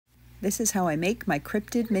This is how I make my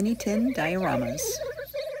Cryptid mini tin dioramas.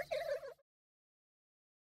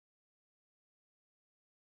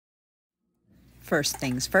 First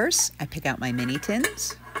things first, I pick out my mini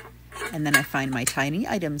tins, and then I find my tiny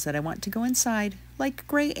items that I want to go inside, like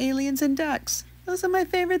gray aliens and ducks. Those are my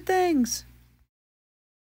favorite things.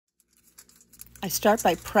 I start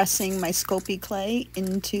by pressing my Sculpey clay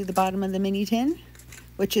into the bottom of the mini tin,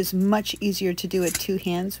 which is much easier to do with two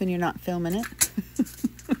hands when you're not filming it.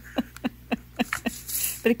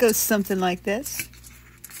 But it goes something like this.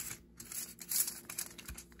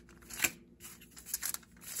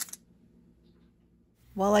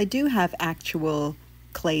 While I do have actual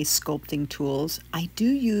clay sculpting tools, I do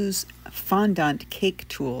use fondant cake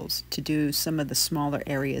tools to do some of the smaller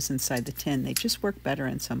areas inside the tin. They just work better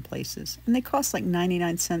in some places. And they cost like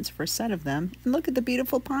 99 cents for a set of them. And look at the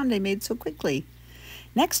beautiful pond I made so quickly.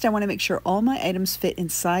 Next, I want to make sure all my items fit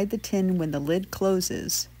inside the tin when the lid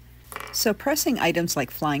closes. So pressing items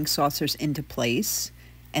like flying saucers into place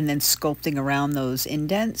and then sculpting around those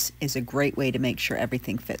indents is a great way to make sure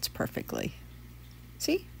everything fits perfectly.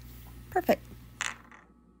 See? Perfect.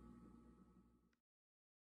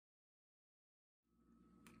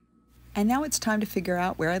 And now it's time to figure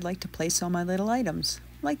out where I'd like to place all my little items,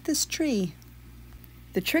 like this tree.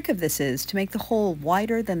 The trick of this is to make the hole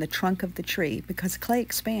wider than the trunk of the tree because clay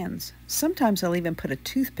expands. Sometimes I'll even put a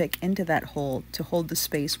toothpick into that hole to hold the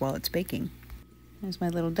space while it's baking. There's my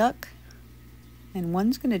little duck. And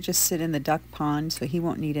one's going to just sit in the duck pond so he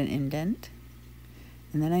won't need an indent.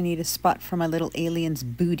 And then I need a spot for my little alien's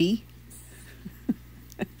booty.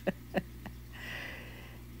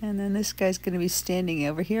 And then this guy's going to be standing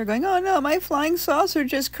over here going, oh no, my flying saucer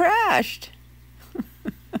just crashed.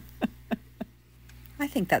 I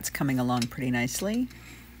think that's coming along pretty nicely.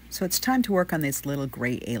 So it's time to work on these little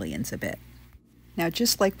gray aliens a bit. Now,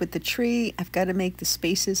 just like with the tree, I've got to make the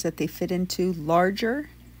spaces that they fit into larger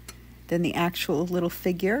than the actual little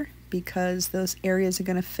figure because those areas are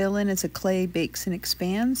going to fill in as the clay bakes and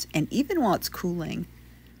expands, and even while it's cooling.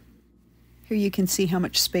 Here you can see how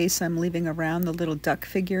much space I'm leaving around the little duck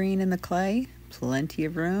figurine in the clay. Plenty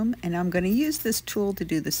of room. And I'm going to use this tool to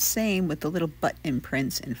do the same with the little butt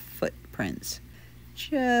imprints and footprints.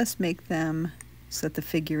 Just make them so that the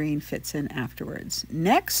figurine fits in afterwards.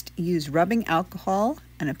 Next, use rubbing alcohol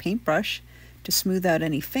and a paintbrush to smooth out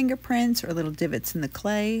any fingerprints or little divots in the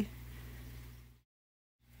clay.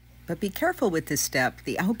 But be careful with this step.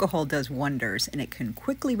 The alcohol does wonders and it can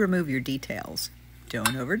quickly remove your details.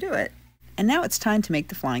 Don't overdo it. And now it's time to make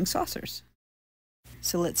the flying saucers.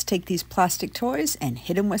 So let's take these plastic toys and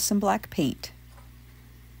hit them with some black paint.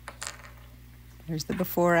 There's the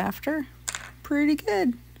before after. Pretty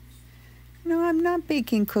good. No, I'm not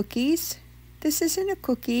baking cookies. This isn't a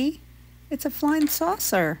cookie. It's a flying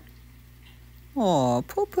saucer. Oh,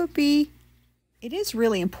 poor puppy. It is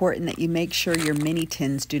really important that you make sure your mini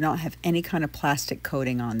tins do not have any kind of plastic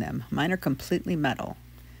coating on them. Mine are completely metal.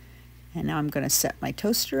 And now I'm going to set my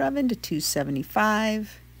toaster oven to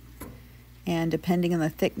 275. And depending on the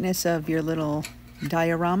thickness of your little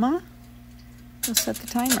diorama, you'll set the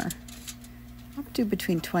timer. I'll do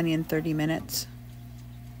between 20 and 30 minutes.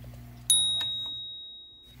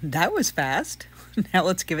 That was fast. Now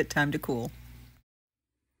let's give it time to cool.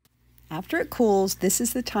 After it cools, this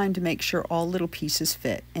is the time to make sure all little pieces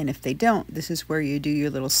fit. And if they don't, this is where you do your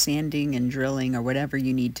little sanding and drilling or whatever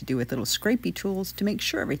you need to do with little scrapey tools to make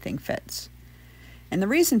sure everything fits. And the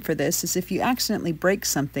reason for this is if you accidentally break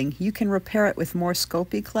something, you can repair it with more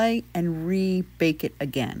Sculpey clay and re-bake it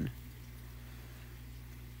again.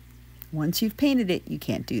 Once you've painted it, you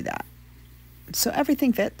can't do that. So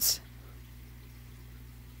everything fits.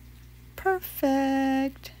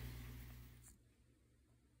 Perfect.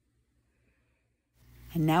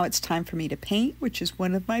 And now it's time for me to paint, which is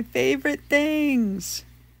one of my favorite things.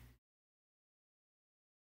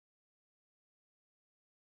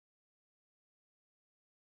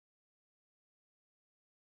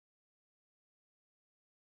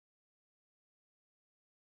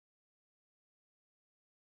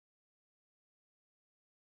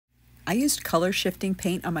 I used color shifting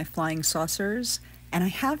paint on my flying saucers, and I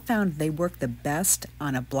have found they work the best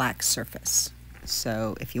on a black surface.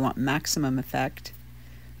 So if you want maximum effect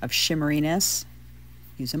of shimmeriness,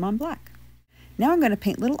 use them on black. Now I'm going to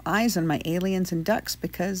paint little eyes on my aliens and ducks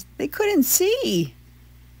because they couldn't see.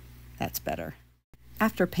 That's better.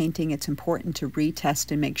 After painting, it's important to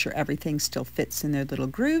retest and make sure everything still fits in their little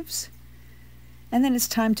grooves. And then it's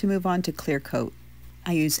time to move on to clear coat.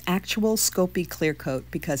 I use actual Sculpey clear coat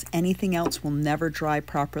because anything else will never dry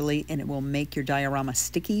properly and it will make your diorama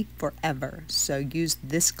sticky forever. So use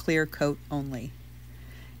this clear coat only.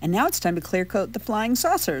 And now it's time to clear coat the flying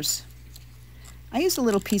saucers. I used a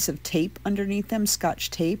little piece of tape underneath them,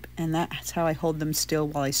 Scotch tape, and that's how I hold them still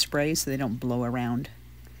while I spray so they don't blow around.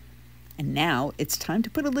 And now it's time to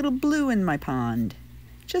put a little blue in my pond.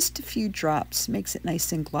 Just a few drops, makes it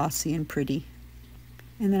nice and glossy and pretty.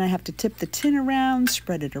 And then I have to tip the tin around,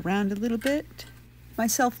 spread it around a little bit.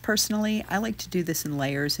 Myself personally, I like to do this in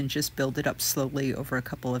layers and just build it up slowly over a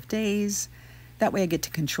couple of days. That way I get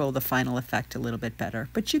to control the final effect a little bit better,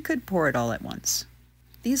 but you could pour it all at once.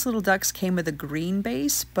 These little ducks came with a green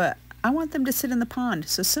base, but I want them to sit in the pond,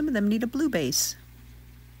 so some of them need a blue base.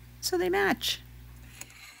 So they match.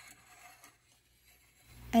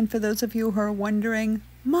 And for those of you who are wondering,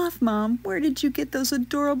 Moth Mom, where did you get those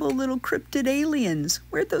adorable little cryptid aliens?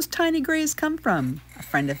 Where'd those tiny grays come from? A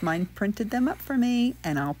friend of mine printed them up for me,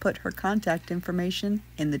 and I'll put her contact information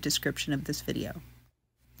in the description of this video.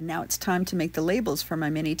 And now it's time to make the labels for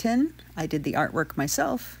my mini tin. I did the artwork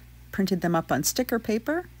myself. Printed them up on sticker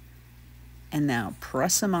paper, and now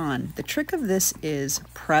press them on. The trick of this is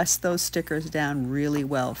press those stickers down really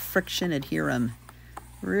well. Friction adhere them.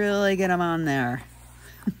 Really get them on there.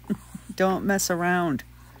 Don't mess around.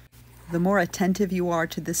 The more attentive you are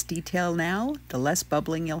to this detail now, the less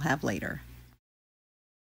bubbling you'll have later.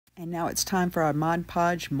 And now it's time for our Mod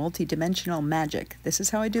Podge multi-dimensional magic. This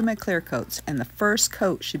is how I do my clear coats, and the first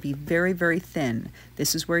coat should be very, very thin.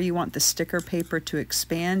 This is where you want the sticker paper to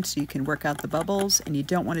expand so you can work out the bubbles, and you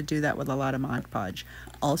don't want to do that with a lot of Mod Podge.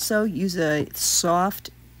 Also, use a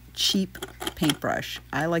soft, cheap paintbrush.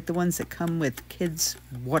 I like the ones that come with kids'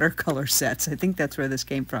 watercolor sets. I think that's where this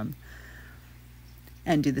came from.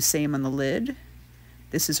 And do the same on the lid.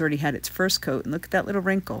 This has already had its first coat, and look at that little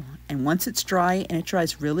wrinkle. And once it's dry, and it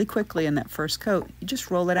dries really quickly in that first coat, you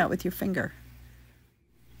just roll it out with your finger.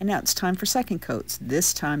 And now it's time for second coats.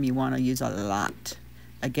 This time you want to use a lot.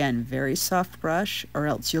 Again, very soft brush, or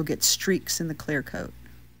else you'll get streaks in the clear coat.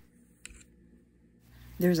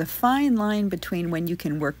 There's a fine line between when you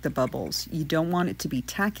can work the bubbles. You don't want it to be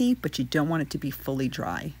tacky, but you don't want it to be fully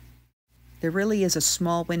dry. There really is a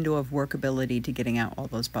small window of workability to getting out all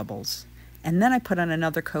those bubbles. And then I put on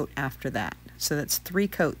another coat after that. So that's 3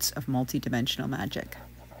 coats of multi-dimensional magic.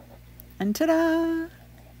 And ta-da!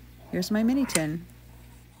 Here's my mini tin.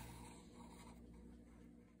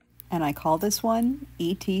 And I call this one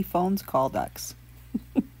E.T. Phone's Call Ducks.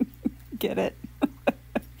 Get it?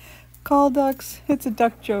 Call ducks. It's a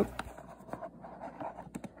duck joke.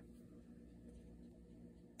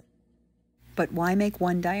 But why make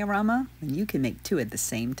one diorama when you can make 2 at the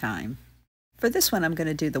same time? For this one, I'm going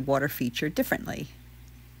to do the water feature differently.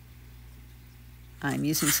 I'm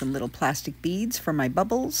using some little plastic beads for my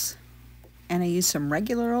bubbles, and I use some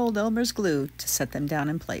regular old Elmer's glue to set them down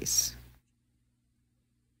in place.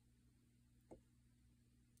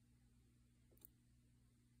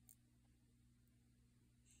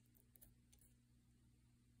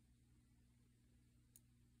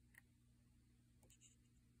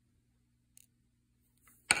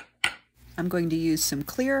 I'm going to use some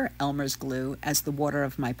clear Elmer's glue as the water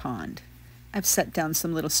of my pond. I've set down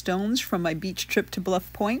some little stones from my beach trip to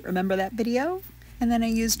Bluff Point, remember that video? And then I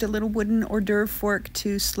used a little wooden hors d'oeuvre fork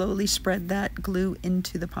to slowly spread that glue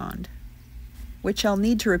into the pond, which I'll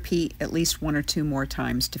need to repeat at least 1 or 2 more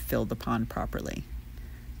times to fill the pond properly.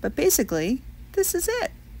 But basically, this is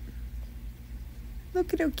it.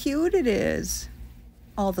 Look at how cute it is.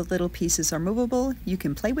 All the little pieces are movable, you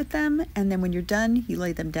can play with them, and then when you're done, you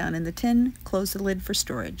lay them down in the tin, close the lid for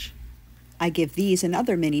storage. I give these and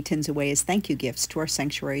other mini tins away as thank you gifts to our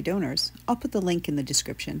sanctuary donors. I'll put the link in the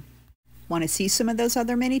description. Want to see some of those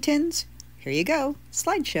other mini tins? Here you go,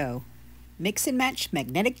 slideshow. Mix and match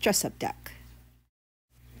magnetic dress-up duck.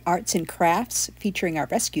 Arts and crafts featuring our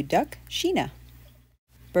rescued duck, Sheena.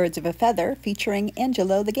 Birds of a feather featuring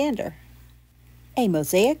Angelo the gander. A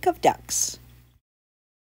mosaic of ducks.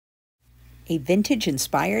 A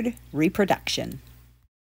vintage-inspired reproduction.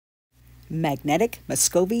 Magnetic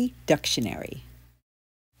Muscovy Ductionary.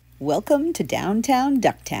 Welcome to Downtown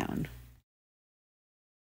Ducktown.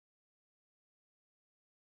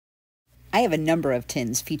 I have a number of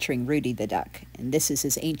tins featuring Rudy the duck, and this is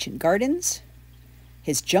his ancient gardens,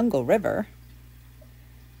 his jungle river,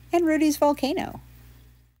 and Rudy's volcano.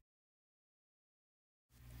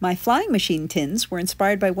 My flying machine tins were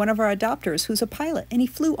inspired by one of our adopters who's a pilot, and he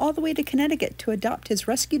flew all the way to Connecticut to adopt his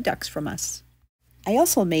rescued ducks from us. I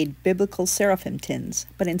also made biblical seraphim tins,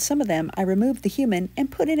 but in some of them I removed the human and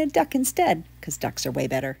put in a duck instead, because ducks are way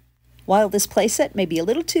better. While this playset may be a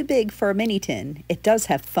little too big for a mini tin, it does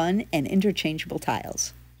have fun and interchangeable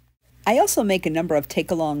tiles. I also make a number of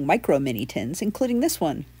take-along micro mini tins, including this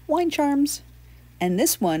one, wine charms, and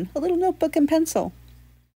this one, a little notebook and pencil.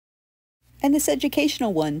 And this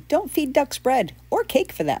educational one, don't feed ducks bread, or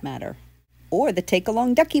cake for that matter. Or the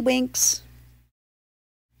take-along ducky winks.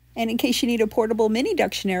 And in case you need a portable mini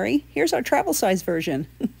dictionary, here's our travel size version.